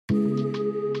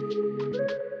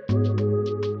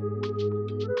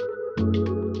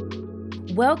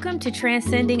Welcome to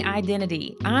Transcending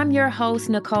Identity. I'm your host,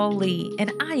 Nicole Lee,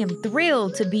 and I am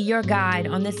thrilled to be your guide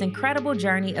on this incredible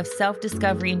journey of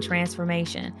self-discovery and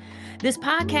transformation. This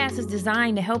podcast is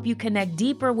designed to help you connect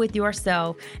deeper with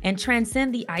yourself and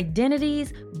transcend the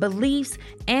identities, beliefs,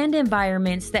 and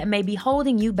environments that may be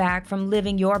holding you back from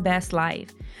living your best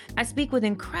life. I speak with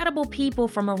incredible people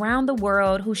from around the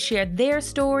world who share their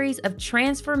stories of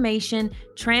transformation,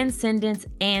 transcendence,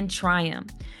 and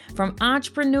triumph. From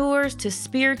entrepreneurs to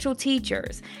spiritual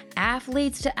teachers,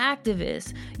 athletes to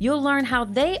activists, you'll learn how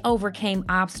they overcame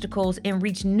obstacles and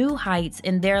reached new heights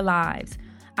in their lives.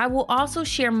 I will also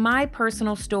share my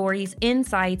personal stories,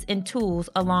 insights, and tools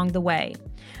along the way.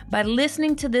 By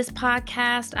listening to this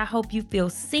podcast, I hope you feel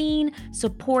seen,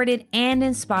 supported, and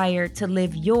inspired to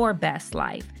live your best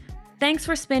life. Thanks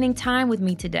for spending time with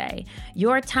me today.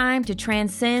 Your time to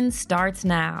transcend starts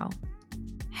now.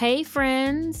 Hey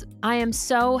friends, I am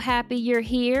so happy you're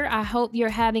here. I hope you're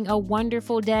having a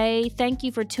wonderful day. Thank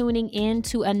you for tuning in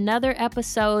to another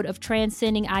episode of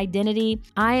Transcending Identity.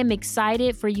 I am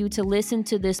excited for you to listen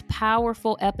to this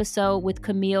powerful episode with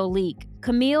Camille Leak.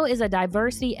 Camille is a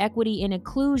diversity, equity, and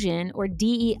inclusion, or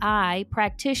DEI,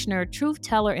 practitioner, truth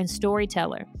teller, and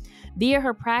storyteller. Via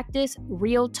her practice,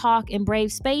 Real Talk, and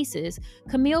Brave Spaces,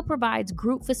 Camille provides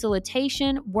group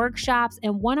facilitation, workshops,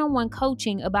 and one-on-one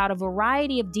coaching about a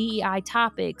variety of DEI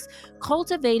topics,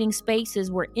 cultivating spaces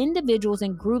where individuals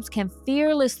and groups can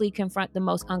fearlessly confront the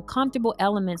most uncomfortable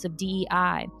elements of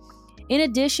DEI. In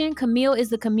addition, Camille is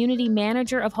the community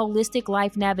manager of Holistic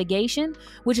Life Navigation,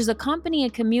 which is a company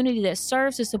and community that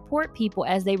serves to support people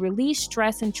as they release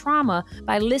stress and trauma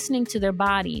by listening to their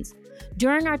bodies.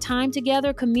 During our time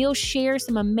together, Camille shares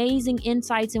some amazing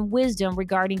insights and wisdom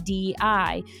regarding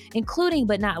DEI, including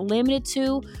but not limited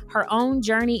to her own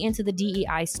journey into the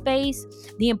DEI space,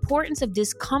 the importance of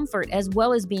discomfort as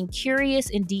well as being curious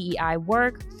in DEI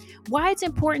work, why it's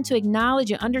important to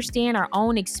acknowledge and understand our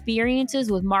own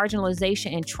experiences with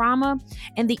marginalization and trauma,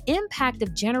 and the impact of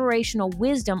generational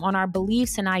wisdom on our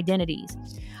beliefs and identities.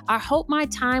 I hope my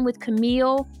time with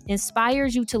Camille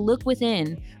inspires you to look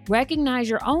within, recognize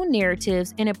your own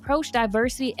narratives, and approach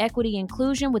diversity, equity,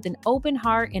 inclusion with an open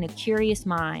heart and a curious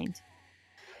mind.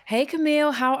 Hey,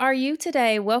 Camille, how are you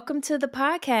today? Welcome to the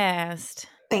podcast.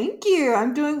 Thank you.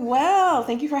 I'm doing well.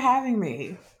 Thank you for having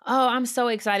me. Oh, I'm so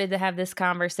excited to have this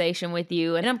conversation with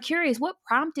you. And I'm curious, what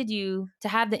prompted you to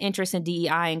have the interest in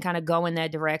DEI and kind of go in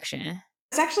that direction?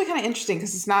 It's actually kind of interesting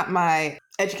because it's not my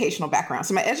educational background.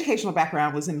 So my educational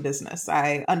background was in business.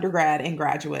 I undergrad and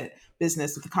graduate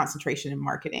business with a concentration in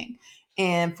marketing.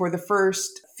 And for the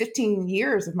first 15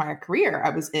 years of my career, I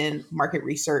was in market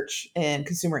research and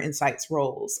consumer insights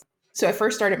roles. So I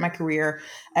first started my career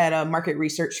at a market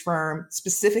research firm,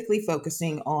 specifically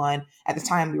focusing on, at the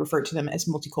time, we referred to them as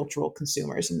multicultural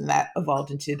consumers, and that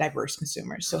evolved into diverse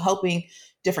consumers. So helping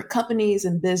different companies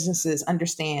and businesses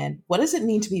understand, what does it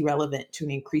mean to be relevant to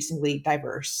an increasingly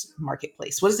diverse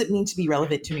marketplace? What does it mean to be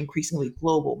relevant to an increasingly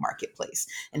global marketplace?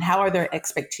 And how are their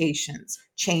expectations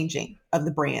changing of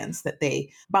the brands that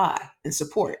they buy and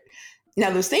support? Now,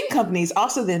 those same companies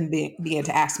also then began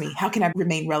to ask me, how can I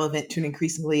remain relevant to an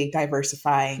increasingly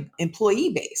diversifying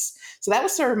employee base? So that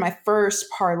was sort of my first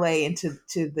parlay into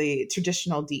the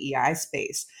traditional DEI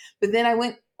space. But then I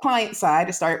went client side.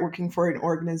 I started working for an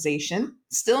organization,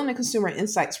 still in the consumer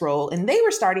insights role, and they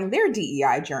were starting their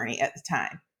DEI journey at the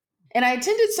time. And I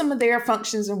attended some of their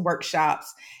functions and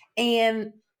workshops,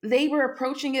 and they were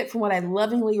approaching it from what I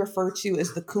lovingly refer to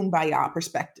as the kumbaya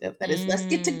perspective. That is, let's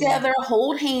get together,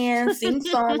 hold hands, sing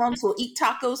songs, we'll eat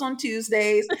tacos on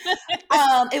Tuesdays.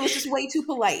 It was just way too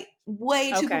polite,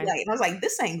 way too polite. And I was like,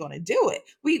 this ain't going to do it.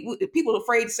 We people are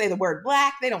afraid to say the word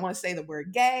Black. They don't want to say the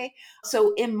word gay.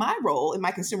 So in my role, in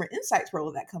my consumer insights role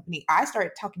of that company, I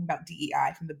started talking about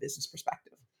DEI from the business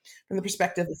perspective, from the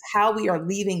perspective of how we are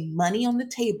leaving money on the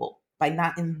table by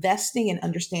not investing in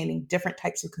understanding different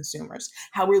types of consumers,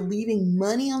 how we're leaving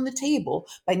money on the table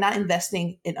by not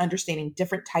investing in understanding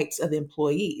different types of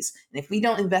employees. And if we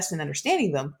don't invest in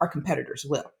understanding them, our competitors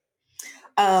will.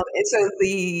 And so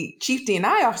the chief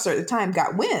D&I officer at the time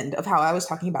got wind of how I was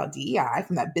talking about DEI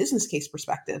from that business case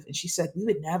perspective. And she said, we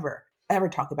would never, ever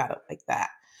talk about it like that.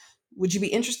 Would you be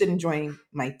interested in joining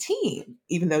my team,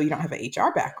 even though you don't have an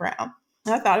HR background?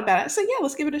 And I thought about it. I said, yeah,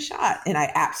 let's give it a shot. And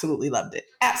I absolutely loved it.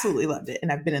 Absolutely loved it.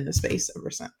 And I've been in the space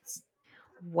ever since.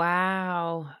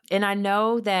 Wow. And I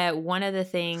know that one of the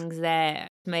things that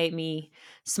made me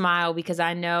smile, because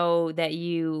I know that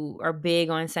you are big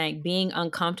on saying being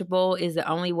uncomfortable is the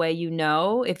only way you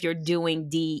know if you're doing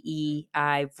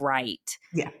DEI right.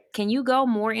 Yeah. Can you go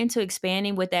more into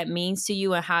expanding what that means to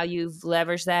you and how you've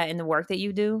leveraged that in the work that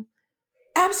you do?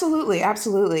 Absolutely,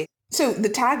 absolutely. So the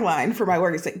tagline for my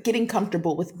work is like getting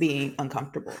comfortable with being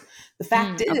uncomfortable. The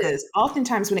fact Okay. is,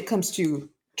 oftentimes when it comes to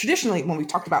traditionally, when we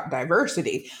talked about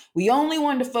diversity, we only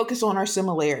wanted to focus on our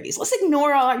similarities. Let's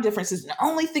ignore all our differences and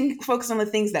only focus on the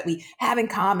things that we have in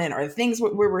common or the things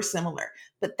where we're similar.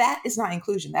 But that is not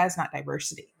inclusion. That is not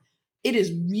diversity. It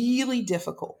is really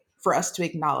difficult for us to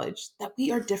acknowledge that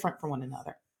we are different from one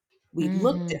another. We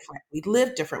look Hmm. different. We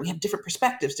live different. We have different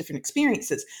perspectives, different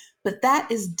experiences. But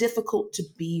that is difficult to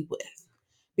be with.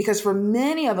 Because for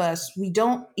many of us, we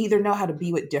don't either know how to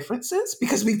be with differences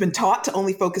because we've been taught to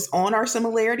only focus on our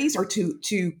similarities or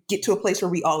to get to a place where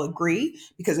we all agree.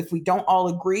 Because if we don't all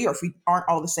agree or if we aren't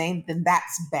all the same, then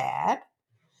that's bad.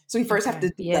 So we first have Okay.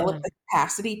 to develop Yeah. the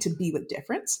capacity to be with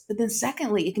difference. But then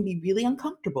secondly, it can be really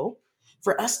uncomfortable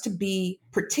for us to be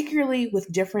particularly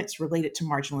with difference related to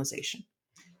marginalization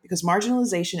because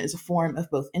marginalization is a form of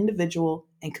both individual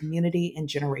and community and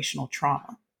generational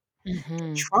trauma.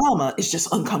 Hmm. Trauma is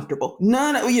just uncomfortable.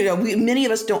 Many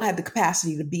of us don't have the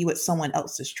capacity to be with someone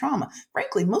else's trauma.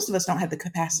 Frankly, most of us don't have the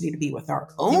capacity to be with our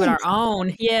Be with own, our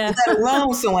own. Yeah. let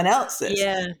alone someone else's.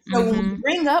 Yeah. So when we Hmm.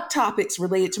 bring up topics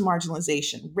related to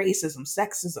marginalization, racism,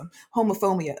 sexism,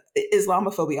 homophobia,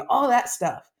 Islamophobia, all that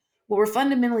stuff, what we're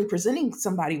fundamentally presenting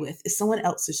somebody with is someone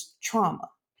else's trauma.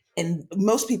 And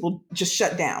most people just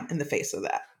shut down in the face of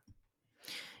that.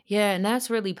 Yeah, and that's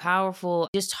really powerful.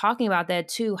 Just talking about that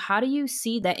too, how do you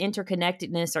see that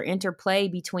interconnectedness or interplay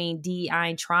between DEI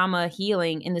and trauma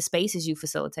healing in the spaces you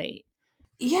facilitate?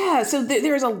 Yeah, so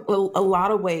there's a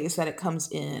lot of ways that it comes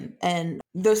in. And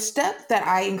the step that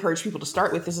I encourage people to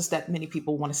start with is a step many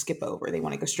people want to skip over. They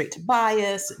want to go straight to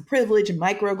bias and privilege and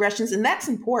microaggressions, and that's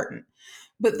important.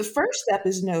 But the first step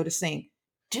is noticing,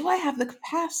 do I have the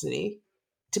capacity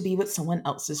to be with someone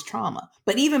else's trauma?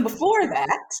 But even before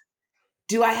that,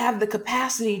 do I have the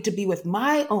capacity to be with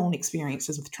my own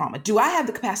experiences with trauma? Do I have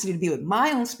the capacity to be with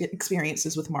my own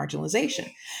experiences with marginalization?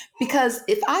 Because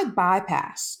if I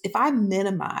bypass, if I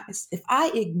minimize, if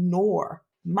I ignore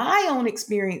my own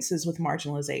experiences with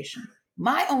marginalization,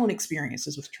 my own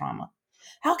experiences with trauma,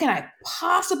 how can I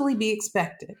possibly be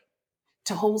expected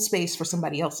to hold space for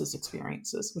somebody else's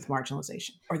experiences with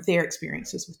marginalization or their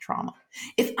experiences with trauma?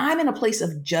 If I'm in a place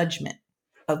of judgment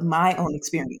of my own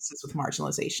experiences with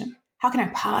marginalization, how can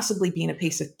I possibly be in a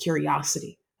place of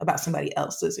curiosity about somebody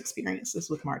else's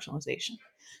experiences with marginalization?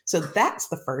 So that's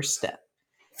the first step.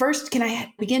 First, can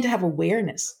I begin to have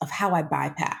awareness of how I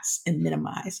bypass and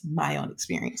minimize my own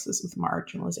experiences with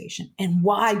marginalization? And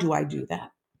why do I do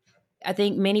that? I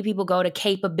think many people go to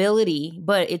capability,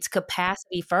 but it's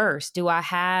capacity first. Do I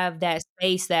have that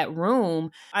space, that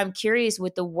room? I'm curious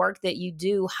with the work that you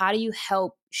do, how do you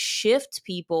help shift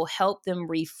people, help them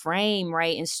reframe,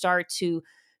 right? And start to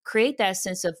create that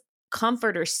sense of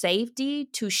comfort or safety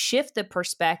to shift the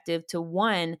perspective to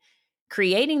one,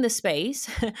 creating the space,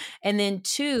 and then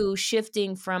two,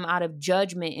 shifting from out of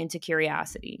judgment into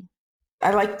curiosity. I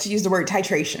like to use the word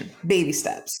titration, baby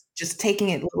steps, just taking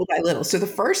it little by little. So the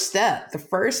first step, the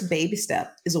first baby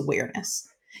step is awareness.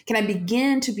 Can I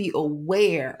begin to be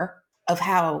aware of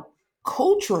how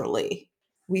culturally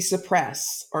we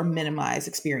suppress or minimize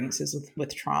experiences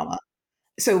with trauma?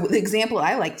 So the example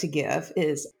I like to give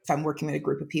is if I'm working with a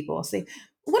group of people, I'll say,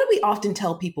 what do we often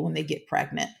tell people when they get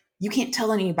pregnant? You can't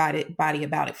tell anybody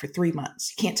about it for 3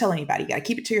 months. You can't tell anybody. You got to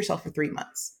keep it to yourself for 3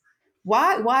 months.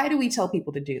 Why do we tell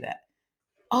people to do that?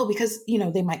 Oh, because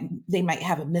they might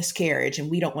have a miscarriage and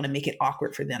we don't want to make it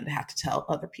awkward for them to have to tell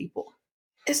other people.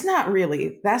 That's not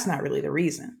really the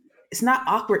reason. It's not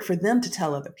awkward for them to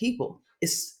tell other people.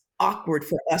 It's awkward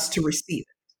for us to receive it.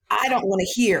 I don't want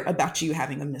to hear about you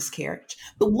having a miscarriage.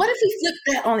 But what if we flip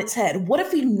that on its head? What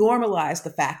if we normalize the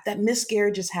fact that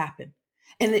miscarriages happen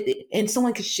and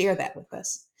someone could share that with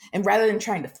us? And rather than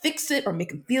trying to fix it or make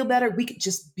them feel better, we could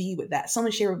just be with that.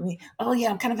 Someone share with me, oh, yeah,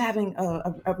 I'm kind of having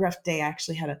a rough day. I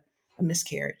actually had a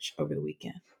miscarriage over the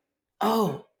weekend.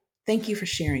 Oh, thank you for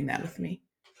sharing that with me.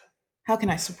 How can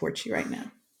I support you right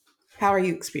now? How are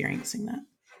you experiencing that?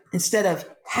 Instead of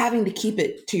having to keep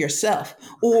it to yourself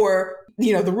or,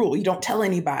 the rule, you don't tell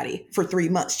anybody for 3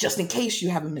 months just in case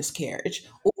you have a miscarriage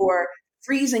or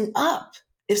freezing up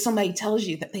if somebody tells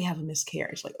you that they have a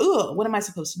miscarriage, like, oh, what am I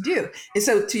supposed to do? And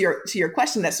so to your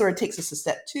question, that sort of takes us a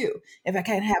step two. If I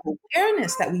can have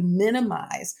awareness that we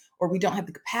minimize or we don't have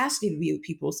the capacity to view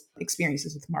people's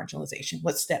experiences with marginalization,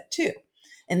 what's step two?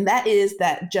 And that is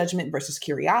that judgment versus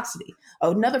curiosity.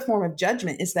 Another form of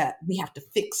judgment is that we have to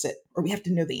fix it or we have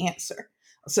to know the answer.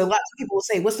 So lots of people will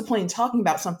say, what's the point in talking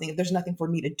about something if there's nothing for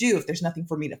me to do, if there's nothing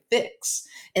for me to fix?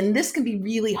 And this can be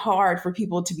really hard for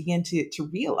people to begin to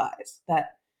realize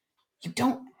that you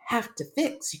don't have to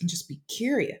fix. You can just be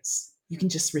curious. You can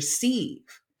just receive.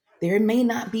 There may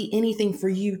not be anything for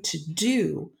you to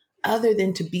do other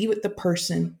than to be with the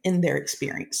person in their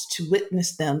experience, to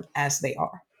witness them as they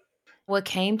are. What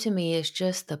came to me is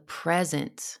just the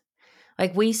presence.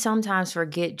 Like we sometimes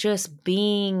forget just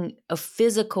being a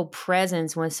physical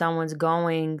presence when someone's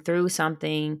going through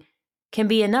something can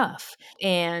be enough.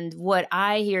 And what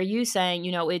I hear you saying,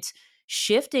 it's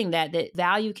shifting that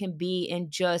value can be in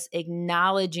just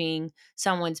acknowledging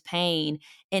someone's pain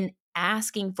and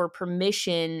asking for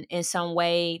permission in some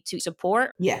way to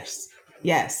support. Yes.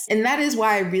 Yes. And that is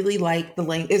why I really like the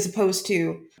language, as opposed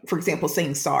to, for example,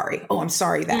 saying sorry. Oh, I'm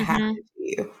sorry that happened Mhm.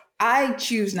 to you. I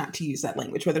choose not to use that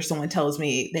language, whether someone tells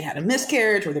me they had a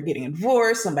miscarriage or they're getting a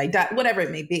divorce, somebody died, whatever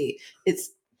it may be. It's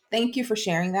thank you for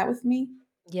sharing that with me.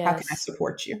 How can I Yes.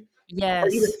 support you? Or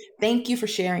even Yes. thank you for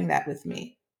sharing that with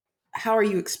me. How are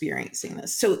you experiencing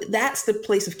this? So that's the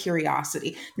place of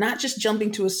curiosity, not just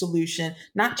jumping to a solution,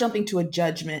 not jumping to a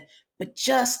judgment, but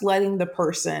just letting the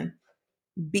person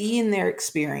be in their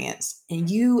experience and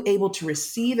you able to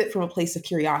receive it from a place of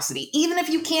curiosity, even if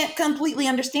you can't completely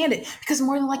understand it, because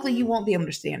more than likely you won't be able to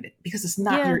understand it because it's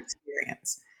not your Yeah.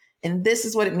 experience. And this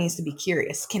is what it means to be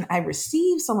curious. Can I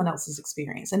receive someone else's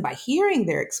experience? And by hearing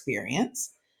their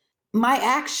experience, my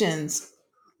actions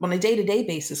on a day-to-day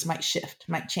basis might shift,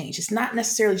 might change. It's not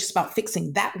necessarily just about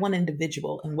fixing that one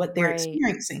individual and what they're Right.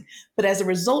 experiencing, but as a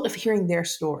result of hearing their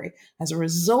story, as a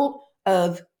result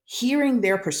of hearing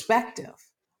their perspective,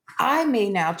 I may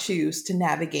now choose to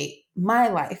navigate my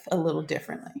life a little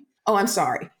differently. Oh, I'm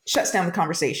sorry. Shuts down the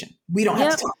conversation. We don't have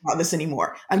to Yep. talk about this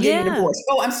anymore. I'm getting Yeah. divorced.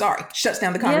 Oh, I'm sorry. Shuts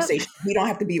down the Yep. conversation. We don't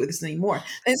have to be with this anymore.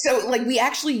 And so, like, we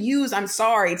actually use I'm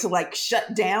sorry to like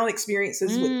shut down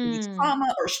experiences with maybe Mm.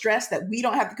 trauma or stress that we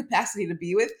don't have the capacity to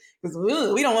be with because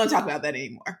we don't want to talk about that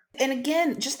anymore. And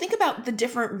again, just think about the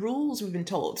different rules we've been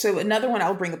told. So, another one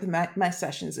I'll bring up in my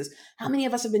sessions is how many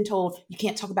of us have been told you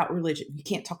can't talk about religion, you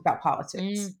can't talk about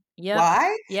politics. Yep.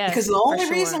 Why? Because Yes, the for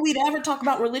only reason sure. we'd ever talk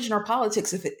about religion or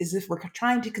politics is if we're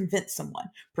trying to convince someone,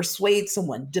 persuade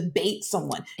someone, debate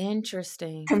someone,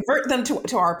 Interesting. convert them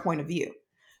to our point of view.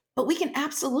 But we can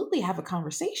absolutely have a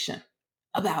conversation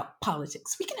about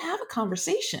politics. We can have a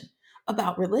conversation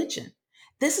about religion.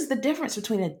 This is the difference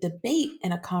between a debate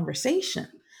and a conversation.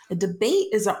 A debate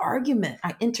is an argument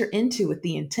I enter into with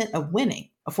the intent of winning,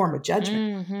 a form of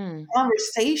judgment. Mhm.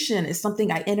 Conversation is something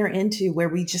I enter into where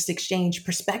we just exchange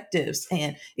perspectives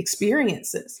and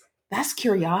experiences. That's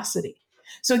curiosity.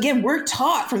 So again, we're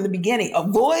taught from the beginning,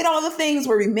 avoid all the things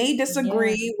where we may Yeah.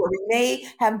 disagree, where we may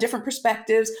have different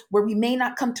perspectives, where we may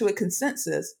not come to a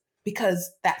consensus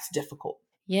because that's difficult.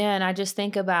 Yeah, and I just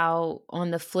think about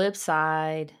on the flip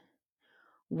side,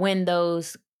 when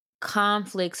those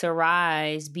conflicts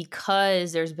arise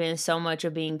because there's been so much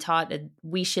of being taught that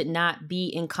we should not be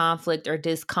in conflict or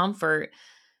discomfort,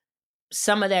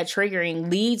 some of that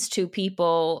triggering leads to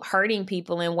people hurting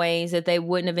people in ways that they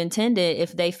wouldn't have intended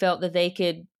if they felt that they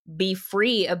could be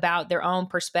free about their own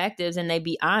perspectives and they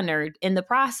be honored in the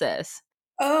process.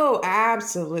 Oh,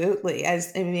 absolutely.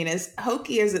 As I mean, as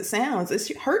hokey as it sounds,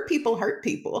 it's hurt people hurt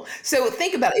people. So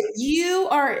think about it. If you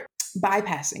are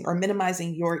bypassing or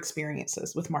minimizing your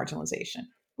experiences with marginalization,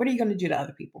 what are you going to do to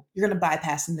other people? You're going to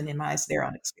bypass and minimize their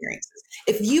own experiences.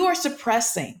 If you are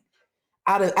suppressing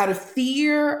out of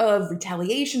fear of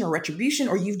retaliation or retribution,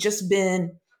 or you've just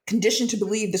been conditioned to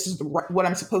believe this is what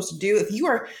I'm supposed to do, if you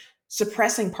are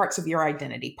suppressing parts of your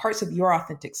identity, parts of your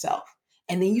authentic self,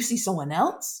 and then you see someone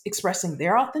else expressing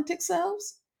their authentic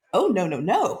selves, oh, no, no,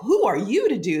 no. Who are you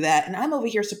to do that? And I'm over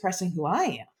here suppressing who I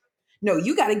am. No,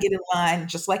 you got to get in line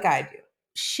just like I do.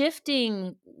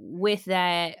 Shifting with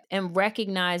that and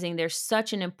recognizing there's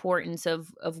such an importance of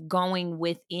going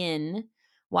within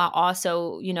while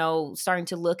also, starting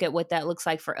to look at what that looks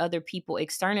like for other people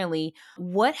externally.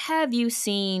 What have you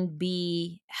seen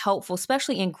be helpful,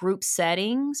 especially in group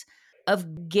settings,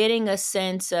 of getting a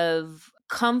sense of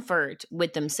comfort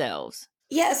with themselves?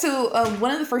 Yeah, so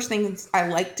one of the first things I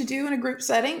like to do in a group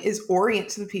setting is orient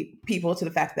to the people to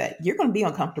the fact that you're going to be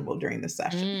uncomfortable during this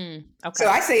session. So Okay.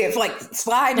 I say it's like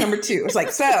slide number 2. It's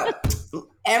like, so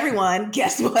everyone,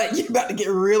 guess what? You're about to get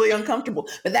really uncomfortable.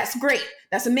 But that's great.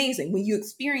 That's amazing. When you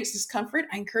experience discomfort,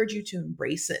 I encourage you to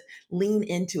embrace it, lean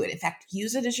into it. In fact,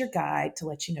 use it as your guide to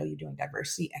let you know you're doing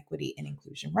diversity, equity, and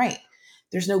inclusion right.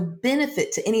 There's no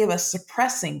benefit to any of us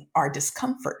suppressing our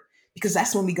discomfort because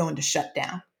that's when we go into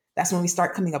shutdown. That's when we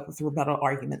start coming up with rebuttal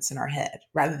arguments in our head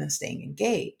rather than staying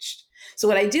engaged. So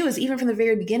what I do is even from the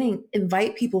very beginning,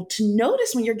 invite people to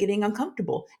notice when you're getting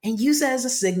uncomfortable and use that as a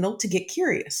signal to get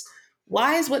curious.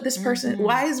 Why is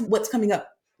what's coming up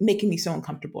making me so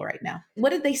uncomfortable right now? What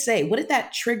did they say? What did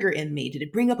that trigger in me? Did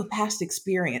it bring up a past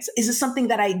experience? Is this something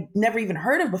that I never even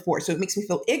heard of before? So it makes me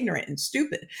feel ignorant and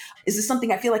stupid. Is this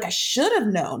something I feel like I should have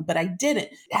known, but I didn't?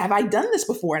 Have I done this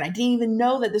before and I didn't even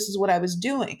know that this is what I was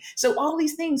doing? So all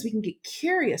these things we can get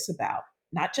curious about,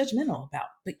 not judgmental about,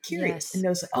 but curious, Yes. and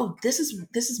knows, oh, this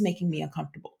is making me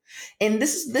uncomfortable. And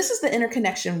this is the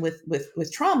interconnection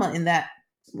with trauma, in that,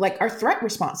 like, our threat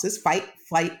responses, fight,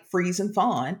 flight, freeze, and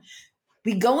fawn,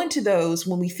 we go into those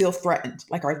when we feel threatened,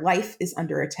 like our life is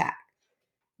under attack.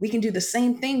 We can do the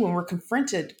same thing when we're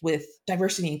confronted with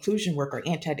diversity and inclusion work or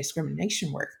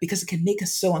anti-discrimination work, because it can make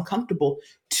us so uncomfortable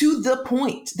to the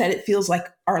point that it feels like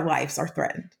our lives are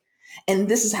threatened. And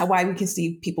this is why we can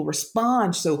see people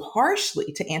respond so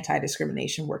harshly to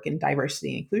anti-discrimination work and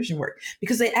diversity and inclusion work,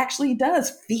 because it actually does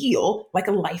feel like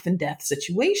a life and death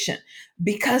situation,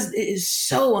 because it is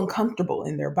so uncomfortable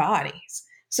in their bodies.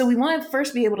 So we want to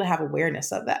first be able to have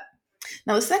awareness of that.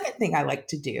 Now, the second thing I like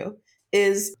to do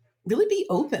is really be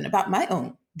open about my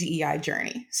own DEI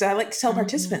journey. So I like to tell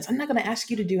participants, I'm not going to ask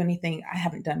you to do anything I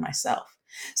haven't done myself.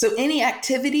 So any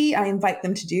activity I invite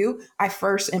them to do, I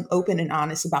first am open and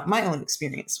honest about my own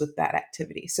experience with that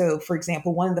activity. So, for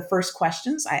example, one of the first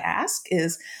questions I ask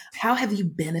is, how have you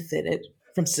benefited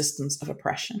from systems of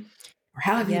oppression? Or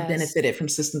how have you benefited from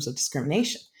systems of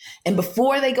discrimination? And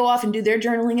before they go off and do their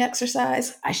journaling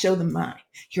exercise, I show them mine.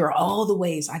 Here are all the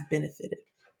ways I've benefited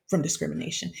from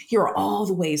discrimination. Here are all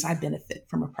the ways I benefit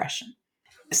from oppression.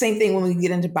 Same thing when we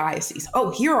get into biases.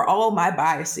 Oh, here are all my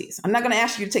biases. I'm not going to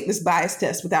ask you to take this bias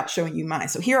test without showing you mine.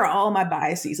 So here are all my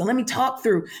biases. And let me talk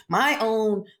through my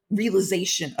own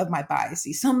realization of my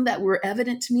biases, some that were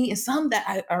evident to me and some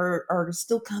that are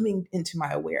still coming into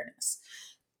my awareness.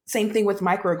 Same thing with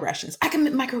microaggressions. I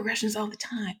commit microaggressions all the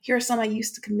time. Here are some I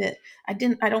used to commit. I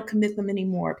don't commit them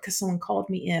anymore because someone called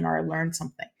me in or I learned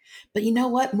something. But you know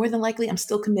what? More than likely, I'm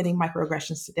still committing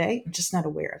microaggressions today. I'm just not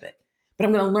aware of it. But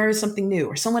I'm going to learn something new,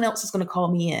 or someone else is going to call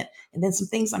me in. And then some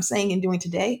things I'm saying and doing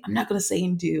today, I'm not going to say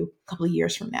and do a couple of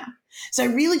years from now. So I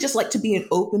really just like to be an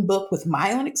open book with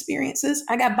my own experiences.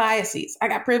 I got biases. I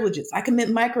got privileges. I commit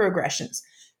microaggressions,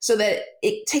 so that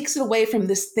it takes it away from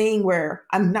this thing where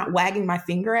I'm not wagging my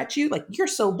finger at you. Like, you're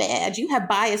so bad. You have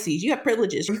biases. You have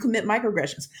privileges. You commit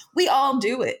microaggressions. We all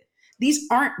do it. These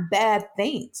aren't bad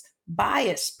things.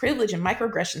 Bias, privilege, and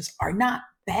microaggressions are not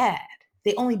bad.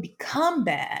 They only become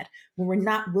bad when we're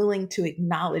not willing to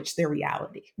acknowledge their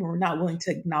reality, when we're not willing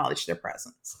to acknowledge their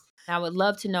presence. I would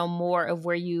love to know more of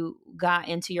where you got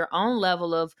into your own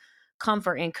level of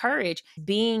comfort and courage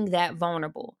being that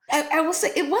vulnerable. I will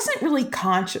say it wasn't really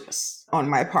conscious on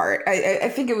my part. I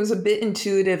think it was a bit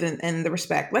intuitive in the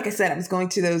respect. Like I said, I was going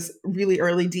to those really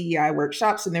early DEI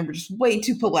workshops and they were just way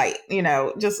too polite,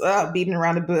 just beating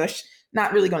around the bush,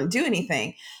 not really going to do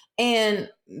anything. And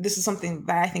this is something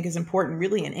that I think is important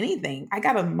really in anything. I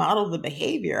got to model the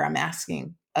behavior I'm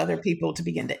asking other people to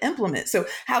begin to implement. So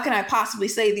how can I possibly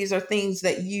say these are things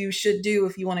that you should do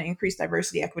if you want to increase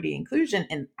diversity, equity, inclusion,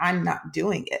 and I'm not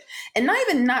doing it? And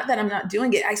not that I'm not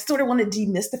doing it. I sort of want to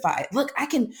demystify it. Look, I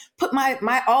can put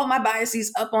my all my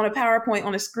biases up on a PowerPoint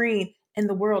on a screen and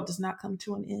the world does not come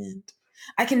to an end.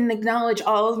 I can acknowledge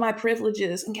all of my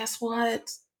privileges, and guess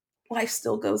what? Life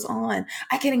still goes on.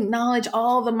 I can acknowledge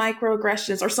all the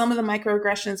microaggressions or some of the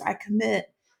microaggressions I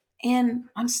commit, and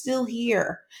I'm still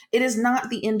here. It is not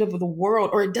the end of the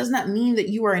world, or it does not mean that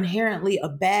you are inherently a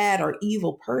bad or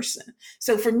evil person.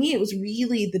 So for me, it was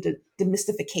really the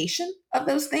demystification of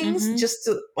those things, just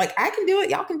to, like, I can do it.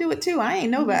 Y'all can do it too. I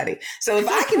ain't nobody. So if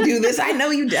I can do this, I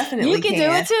know you definitely can.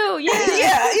 Do it too.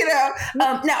 Yeah.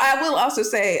 Yeah. Now I will also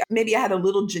say maybe I had a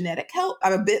little genetic help.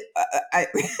 I'm a bit,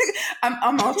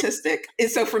 I'm autistic. And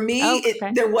so for me,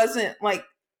 there wasn't like,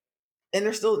 and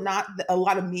there's still not a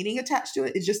lot of meaning attached to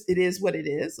it. It's just, it is what it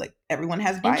is. Like, everyone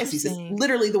has biases. It's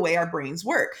literally the way our brains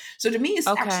work. So to me, it's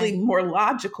actually more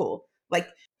logical. Like,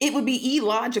 it would be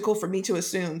illogical for me to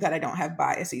assume that I don't have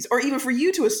biases, or even for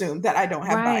you to assume that I don't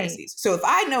have biases. So if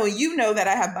I know, you know that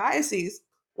I have biases,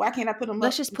 why can't I put them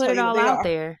Let's up? Just put it all out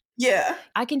there. Yeah.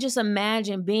 I can just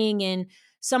imagine being in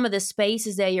some of the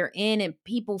spaces that you're in and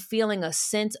people feeling a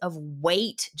sense of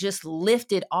weight just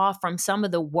lifted off from some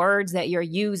of the words that you're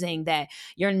using, that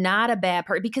you're not a bad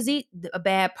person because a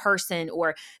bad person,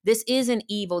 or this isn't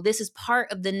evil. This is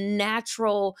part of the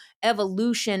natural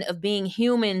evolution of being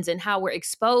humans and how we're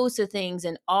exposed to things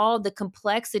and all the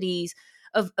complexities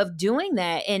of doing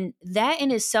that. And that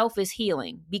in itself is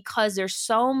healing, because there's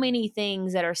so many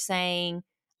things that are saying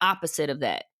opposite of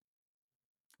that.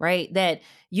 Right? That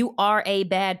you are a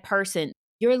bad person.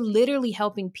 You're literally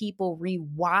helping people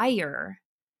rewire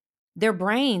their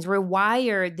brains,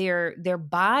 rewire their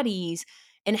bodies,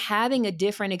 and having a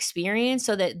different experience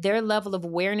so that their level of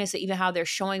awareness, even how they're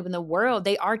showing up in the world,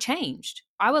 they are changed.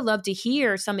 I would love to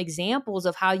hear some examples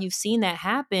of how you've seen that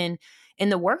happen in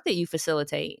the work that you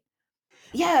facilitate.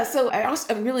 Yeah, so I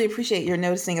really appreciate your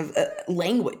noticing of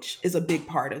language is a big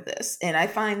part of this. And I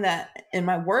find that in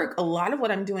my work, a lot of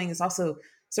what I'm doing is also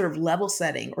sort of level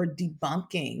setting or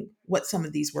debunking what some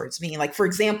of these words mean. Like, for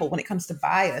example, when it comes to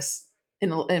bias,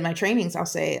 in my trainings, I'll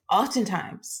say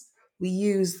oftentimes we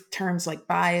use terms like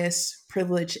bias,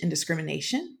 privilege, and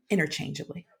discrimination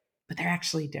interchangeably, but they're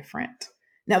actually different.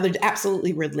 Now, they're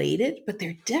absolutely related, but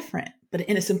they're different.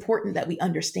 And it's important that we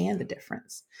understand the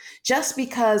difference. Just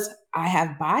because I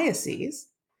have biases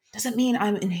doesn't mean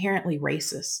I'm inherently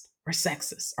racist or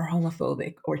sexist or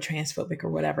homophobic or transphobic or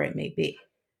whatever it may be.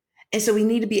 And so we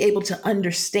need to be able to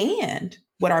understand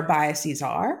what our biases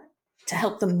are to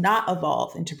help them not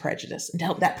evolve into prejudice and to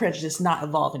help that prejudice not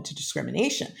evolve into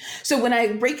discrimination. So when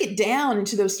I break it down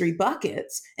into those three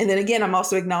buckets, and then again, I'm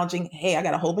also acknowledging, hey, I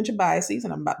got a whole bunch of biases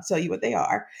and I'm about to tell you what they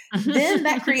are, then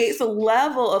that creates a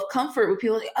level of comfort with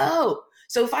people like, oh,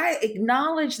 so if I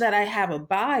acknowledge that I have a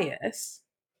bias,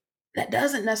 that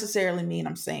doesn't necessarily mean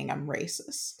I'm saying I'm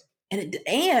racist.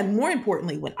 And more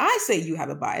importantly, when I say you have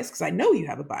a bias, because I know you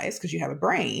have a bias because you have a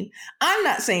brain, I'm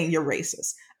not saying you're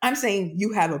racist. I'm saying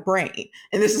you have a brain.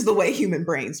 And this is the way human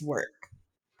brains work.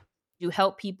 You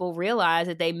help people realize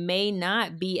that they may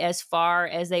not be as far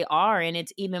as they are. And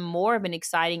it's even more of an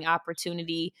exciting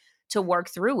opportunity to work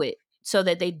through it so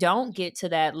that they don't get to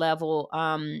that level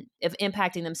of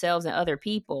impacting themselves and other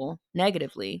people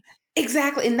negatively.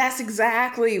 Exactly. And that's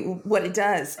exactly what it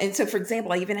does. And so, for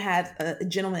example, I even had a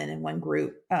gentleman in one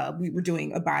group. We were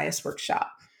doing a bias workshop,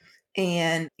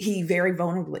 and he very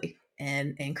vulnerably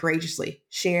and courageously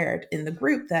shared in the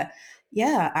group that,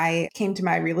 yeah, I came to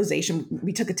my realization.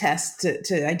 We took a test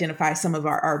to identify some of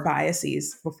our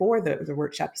biases before the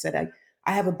workshop. He said,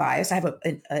 I have a bias. I have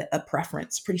a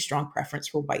preference, pretty strong preference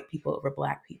for white people over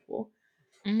Black people.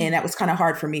 And that was kind of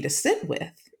hard for me to sit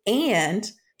with.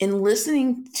 And in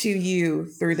listening to you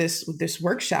through this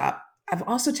workshop, I've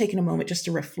also taken a moment just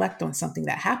to reflect on something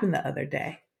that happened the other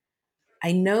day.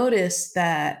 I noticed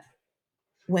that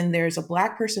when there's a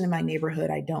Black person in my neighborhood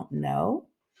I don't know,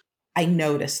 I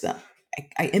notice them.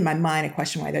 In my mind, I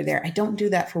question why they're there. I don't do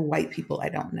that for white people I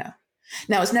don't know.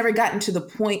 Now, it's never gotten to the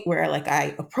point where like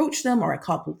I approach them or I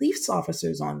call police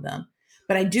officers on them,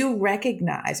 but I do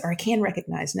recognize, or I can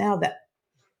recognize now, that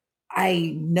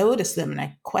I notice them and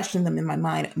I question them in my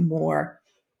mind more,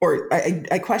 or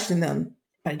I question them,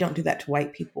 but I don't do that to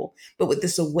white people. But with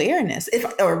this awareness,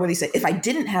 or what do you say, if I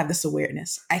didn't have this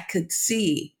awareness, I could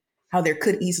see how there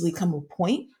could easily come a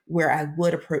point where I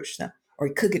would approach them, or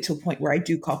it could get to a point where I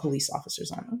do call police officers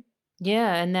on them.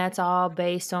 Yeah, and that's all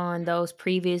based on those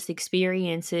previous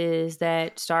experiences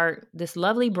that start this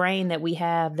lovely brain that we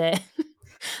have that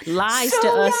lies to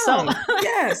So us. So young.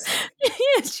 Yes.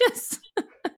 it's just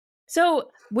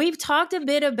so we've talked a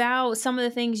bit about some of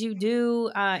the things you do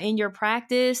in your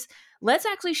practice. Let's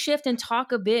actually shift and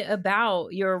talk a bit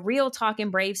about your Real Talk in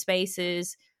Brave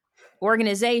Spaces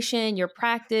organization, your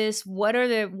practice. What are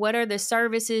the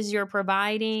services you're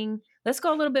providing? Let's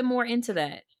go a little bit more into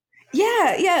that.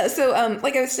 Yeah. So,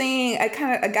 like I was saying,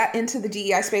 I got into the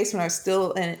DEI space when I was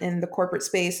still in the corporate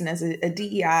space, and as a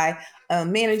DEI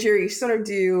manager, you sort of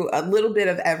do a little bit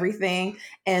of everything.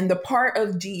 And the part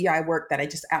of DEI work that I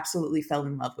just absolutely fell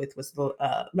in love with was the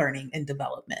learning and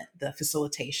development, the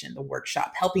facilitation, the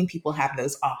workshop, helping people have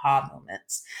those aha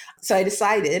moments. So I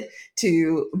decided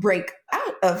to break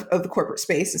out of the corporate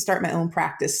space and start my own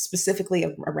practice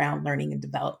specifically around learning and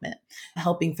development,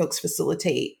 helping folks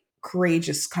facilitate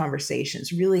courageous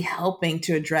conversations, really helping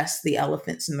to address the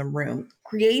elephants in the room,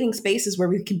 creating spaces where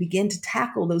we can begin to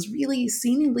tackle those really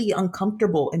seemingly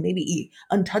uncomfortable and maybe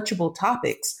untouchable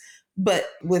topics, but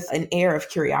with an air of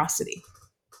curiosity.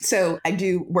 So I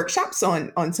do workshops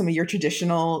on some of your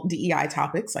traditional DEI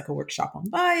topics, like a workshop on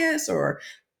bias or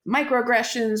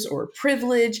microaggressions or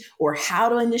privilege or how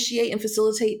to initiate and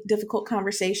facilitate difficult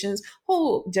conversations,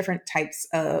 whole different types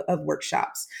of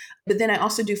workshops. But then I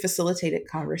also do facilitated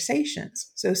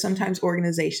conversations. So sometimes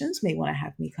organizations may want to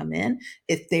have me come in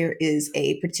if there is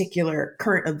a particular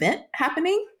current event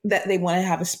happening that they want to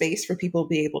have a space for people to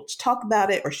be able to talk about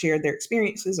it or share their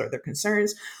experiences or their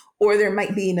concerns, or there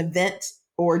might be an event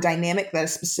or dynamic that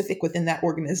is specific within that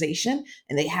organization,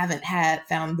 and they haven't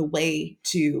found the way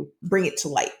to bring it to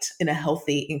light in a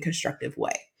healthy and constructive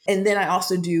way. And then I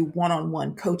also do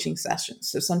one-on-one coaching sessions.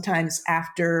 So sometimes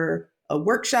after a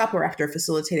workshop or after a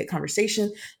facilitated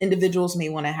conversation, individuals may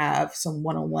want to have some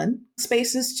one-on-one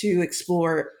spaces to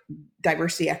explore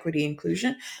diversity, equity,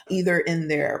 inclusion, either in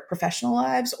their professional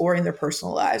lives or in their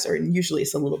personal lives, or usually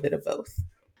it's a little bit of both.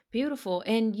 Beautiful.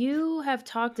 And you have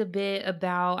talked a bit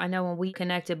about, I know when we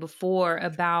connected before,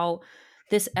 about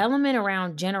this element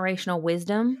around generational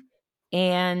wisdom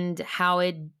and how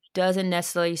it doesn't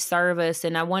necessarily serve us.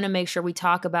 And I want to make sure we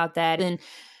talk about that. And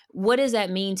what does that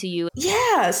mean to you?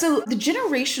 Yeah. So the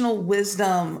generational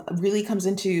wisdom really comes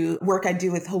into work I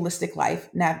do with holistic life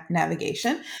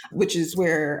navigation, which is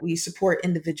where we support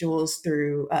individuals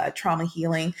through trauma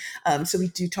healing. So we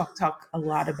do talk a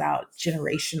lot about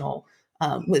generational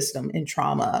wisdom and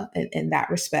trauma in that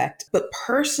respect. But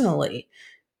personally,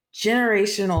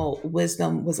 generational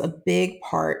wisdom was a big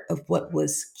part of what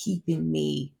was keeping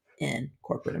me in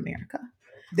corporate America.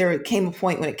 There came a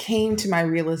point when it came to my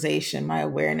realization, my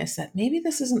awareness that maybe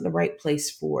this isn't the right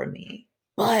place for me.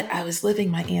 But I was living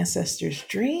my ancestors'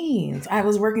 dreams. I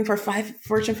was working for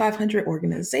Fortune 500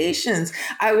 organizations.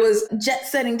 I was jet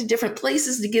setting to different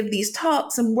places to give these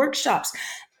talks and workshops.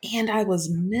 And I was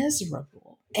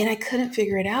miserable. And I couldn't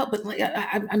figure it out. But like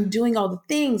I'm doing all the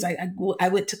things. I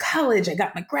went to college. I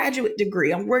got my graduate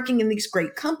degree. I'm working in these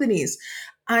great companies.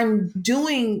 I'm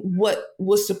doing what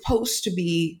was supposed to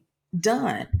be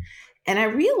done. And I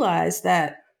realized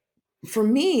that for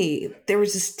me, there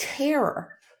was this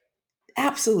terror,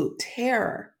 absolute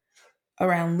terror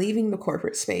around leaving the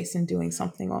corporate space and doing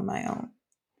something on my own.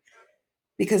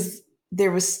 Because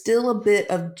there was still a bit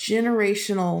of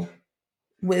generational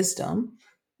wisdom,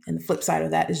 and the flip side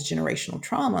of that is generational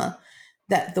trauma,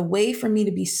 that the way for me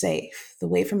to be safe, the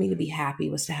way for me to be happy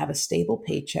was to have a stable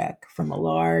paycheck from a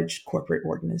large corporate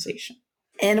organization.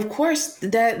 And of course,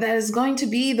 that is going to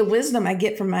be the wisdom I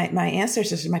get from my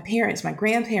ancestors, my parents, my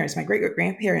grandparents, my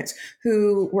great-great-grandparents,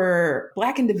 who were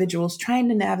Black individuals trying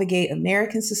to navigate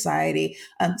American society,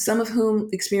 some of whom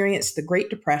experienced the Great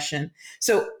Depression.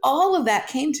 So all of that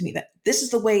came to me, that this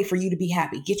is the way for you to be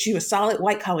happy. Get you a solid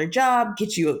white-collar job,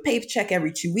 get you a paycheck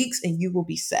every 2 weeks, and you will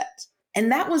be set.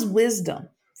 And that was wisdom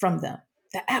from them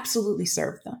that absolutely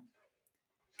served them.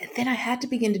 And then I had to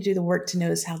begin to do the work to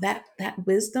notice how that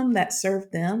wisdom that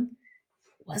served them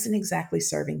wasn't exactly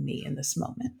serving me in this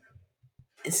moment.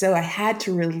 And so I had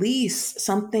to release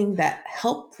something that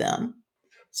helped them,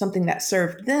 something that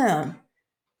served them,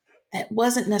 that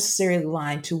wasn't necessarily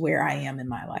aligned to where I am in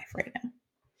my life right now.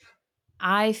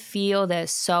 I feel that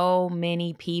so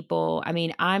many people, I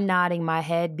mean, I'm nodding my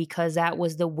head because that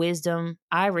was the wisdom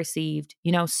I received.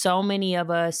 You know, so many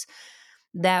of us,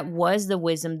 that was the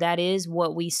wisdom. That is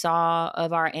what we saw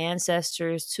of our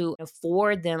ancestors to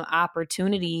afford them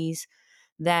opportunities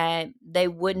that they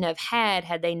wouldn't have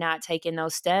had they not taken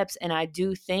those steps. And I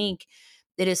do think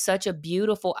it is such a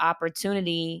beautiful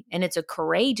opportunity, and it's a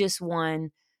courageous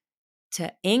one,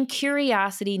 to, in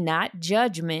curiosity, not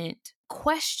judgment,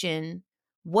 question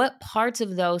what parts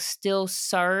of those still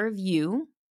serve you,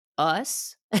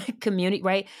 us, community,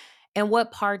 right? And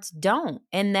what parts don't.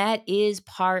 And that is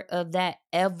part of that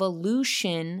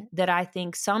evolution that I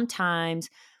think sometimes,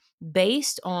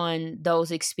 based on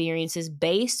those experiences,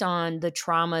 based on the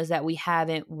traumas that we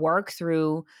haven't worked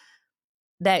through,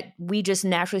 that we just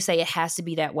naturally say it has to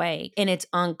be that way. And it's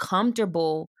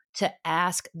uncomfortable to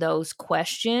ask those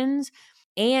questions.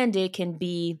 And it can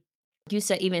be, like you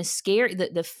said, even scary,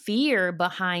 the fear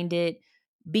behind it,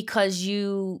 because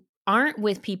you aren't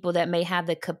with people that may have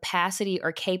the capacity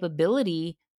or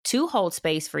capability to hold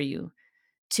space for you,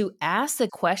 to ask the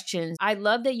questions. I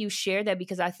love that you share that,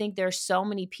 because I think there's so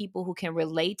many people who can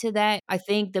relate to that. I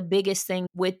think the biggest thing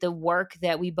with the work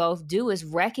that we both do is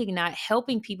recognize,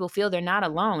 helping people feel they're not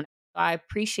alone. I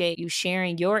appreciate you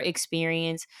sharing your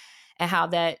experience and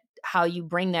how you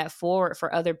bring that forward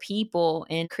for other people,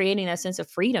 and creating a sense of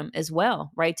freedom as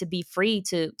well, right? To be free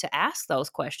to ask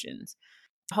those questions.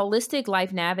 Holistic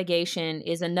life navigation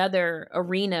is another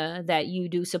arena that you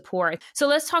do support. So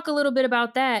let's talk a little bit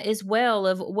about that as well,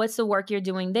 of what's the work you're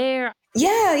doing there.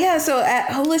 Yeah. So at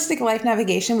Holistic Life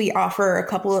Navigation, we offer a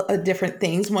couple of different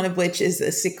things, one of which is a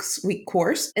 6-week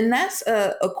course. And that's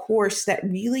a course that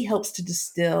really helps to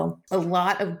distill a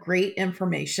lot of great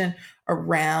information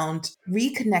around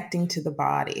reconnecting to the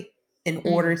body in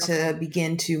order to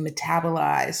begin to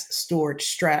metabolize stored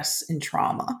stress and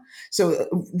trauma. So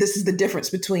this is the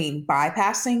difference between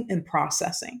bypassing and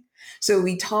processing. So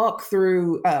we talk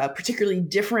through particularly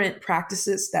different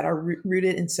practices that are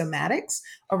rooted in somatics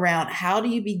around how do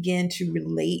you begin to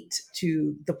relate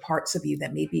to the parts of you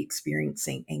that may be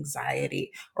experiencing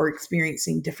anxiety or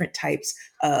experiencing different types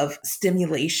of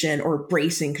stimulation or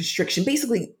bracing, constriction,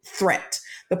 basically threat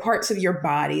the parts of your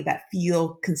body that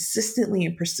feel consistently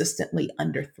and persistently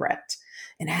under threat.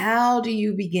 And how do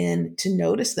you begin to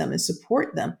notice them and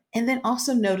support them? And then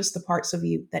also notice the parts of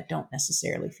you that don't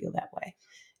necessarily feel that way.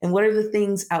 And what are the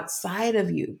things outside of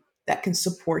you that can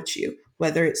support you,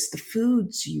 whether it's the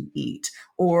foods you eat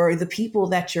or the people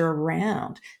that you're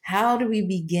around? How do we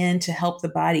begin to help the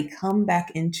body come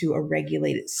back into a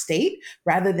regulated state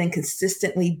rather than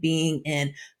consistently being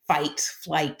in fight,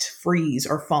 flight, freeze,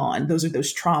 or fawn? Those are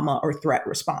those trauma or threat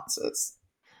responses.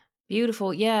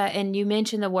 Beautiful. Yeah. And you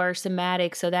mentioned the word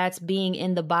somatic. So that's being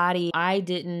in the body. I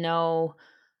didn't know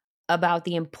about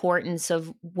the importance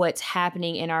of what's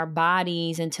happening in our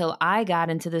bodies until I got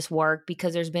into this work,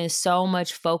 because there's been so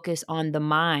much focus on the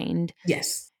mind.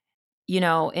 Yes.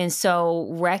 And so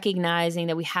recognizing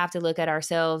that we have to look at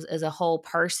ourselves as a whole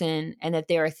person, and that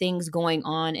there are things going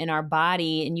on in our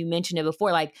body. And you mentioned it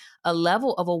before, like a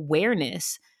level of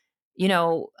awareness.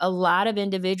 A lot of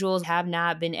individuals have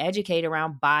not been educated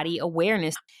around body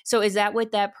awareness. So is that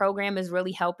what that program is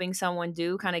really helping someone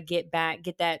do? Kind of get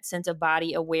that sense of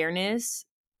body awareness?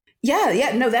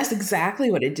 Yeah. No, that's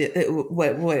exactly what it did.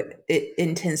 What it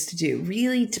intends to do,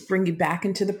 really, to bring you back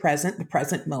into the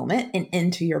present moment, and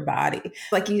into your body.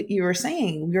 Like you were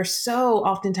saying, we're so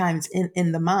oftentimes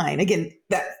in the mind. Again,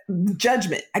 that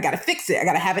judgment. I got to fix it. I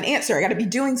got to have an answer. I got to be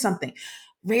doing something.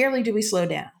 Rarely do we slow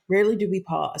down. Rarely do we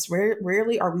pause.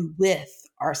 Rarely are we with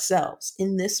ourselves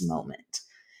in this moment.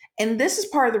 And this is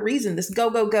part of the reason, this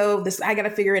go, go, go, this I got to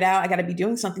figure it out. I got to be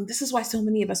doing something. This is why so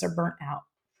many of us are burnt out.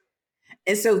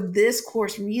 And so this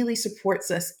course really supports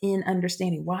us in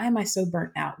understanding, why am I so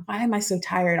burnt out? Why am I so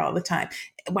tired all the time?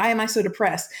 Why am I so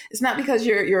depressed? It's not because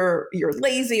you're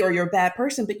lazy or you're a bad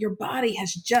person, but your body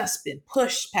has just been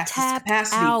pushed past its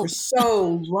capacity for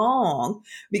so long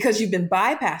because you've been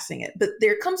bypassing it. But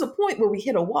there comes a point where we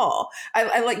hit a wall.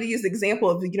 I like to use the example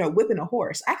of, whipping a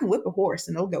horse. I can whip a horse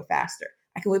and it'll go faster.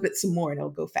 I can whip it some more and it'll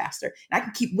go faster. And I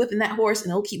can keep whipping that horse and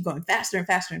it'll keep going faster and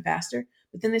faster and faster.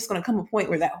 But then there's going to come a point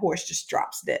where that horse just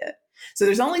drops dead. So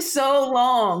there's only so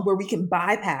long where we can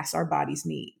bypass our body's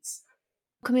needs.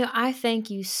 Camille, I thank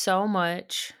you so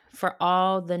much for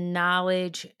all the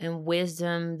knowledge and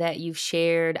wisdom that you've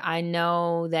shared. I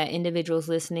know that individuals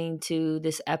listening to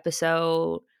this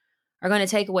episode are going to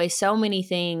take away so many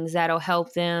things that'll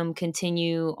help them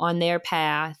continue on their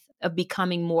path of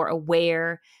becoming more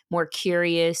aware, more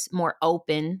curious, more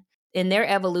open in their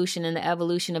evolution and the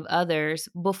evolution of others.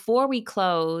 Before we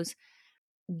close,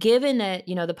 given that,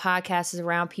 the podcast is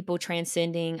around people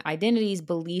transcending identities,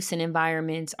 beliefs, and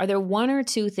environments, are there one or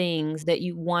two things that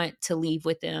you want to leave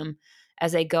with them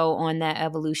as they go on that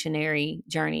evolutionary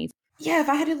journey? Yeah, if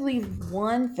I had to leave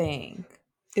one thing,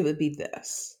 it would be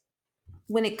this.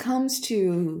 When it comes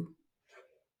to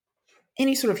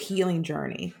any sort of healing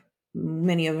journey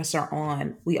many of us are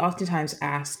on, we oftentimes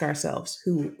ask ourselves,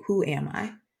 who am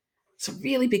I? It's a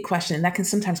really big question that can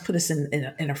sometimes put us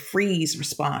in a freeze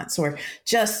response, or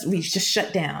we just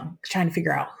shut down trying to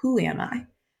figure out, who am I?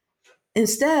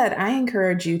 Instead, I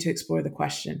encourage you to explore the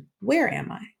question, where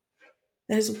am I?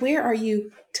 That is, where are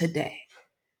you today?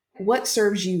 What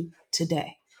serves you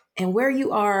today? And where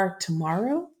you are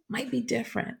tomorrow might be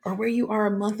different, or where you are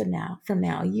a month from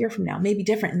now, a year from now, may be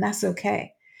different, and that's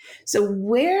okay. So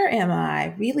where am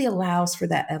I really allows for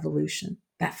that evolution,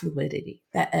 that fluidity,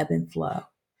 that ebb and flow,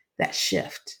 that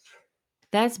shift.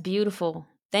 That's beautiful.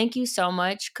 Thank you so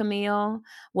much, Camille.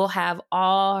 We'll have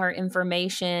all her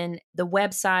information, the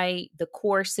website, the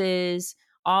courses,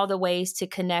 all the ways to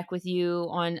connect with you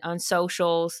on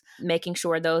socials, making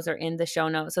sure those are in the show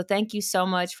notes. So thank you so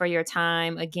much for your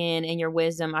time again and your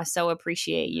wisdom. I so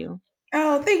appreciate you.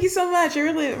 Oh, thank you so much.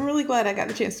 I'm really glad I got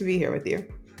the chance to be here with you.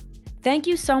 Thank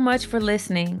you so much for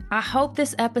listening. I hope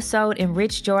this episode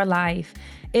enriched your life.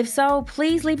 If so,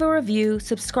 please leave a review,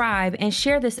 subscribe, and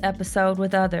share this episode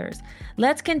with others.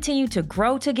 Let's continue to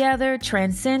grow together,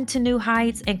 transcend to new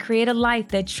heights, and create a life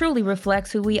that truly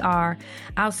reflects who we are.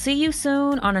 I'll see you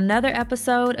soon on another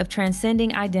episode of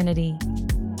Transcending Identity.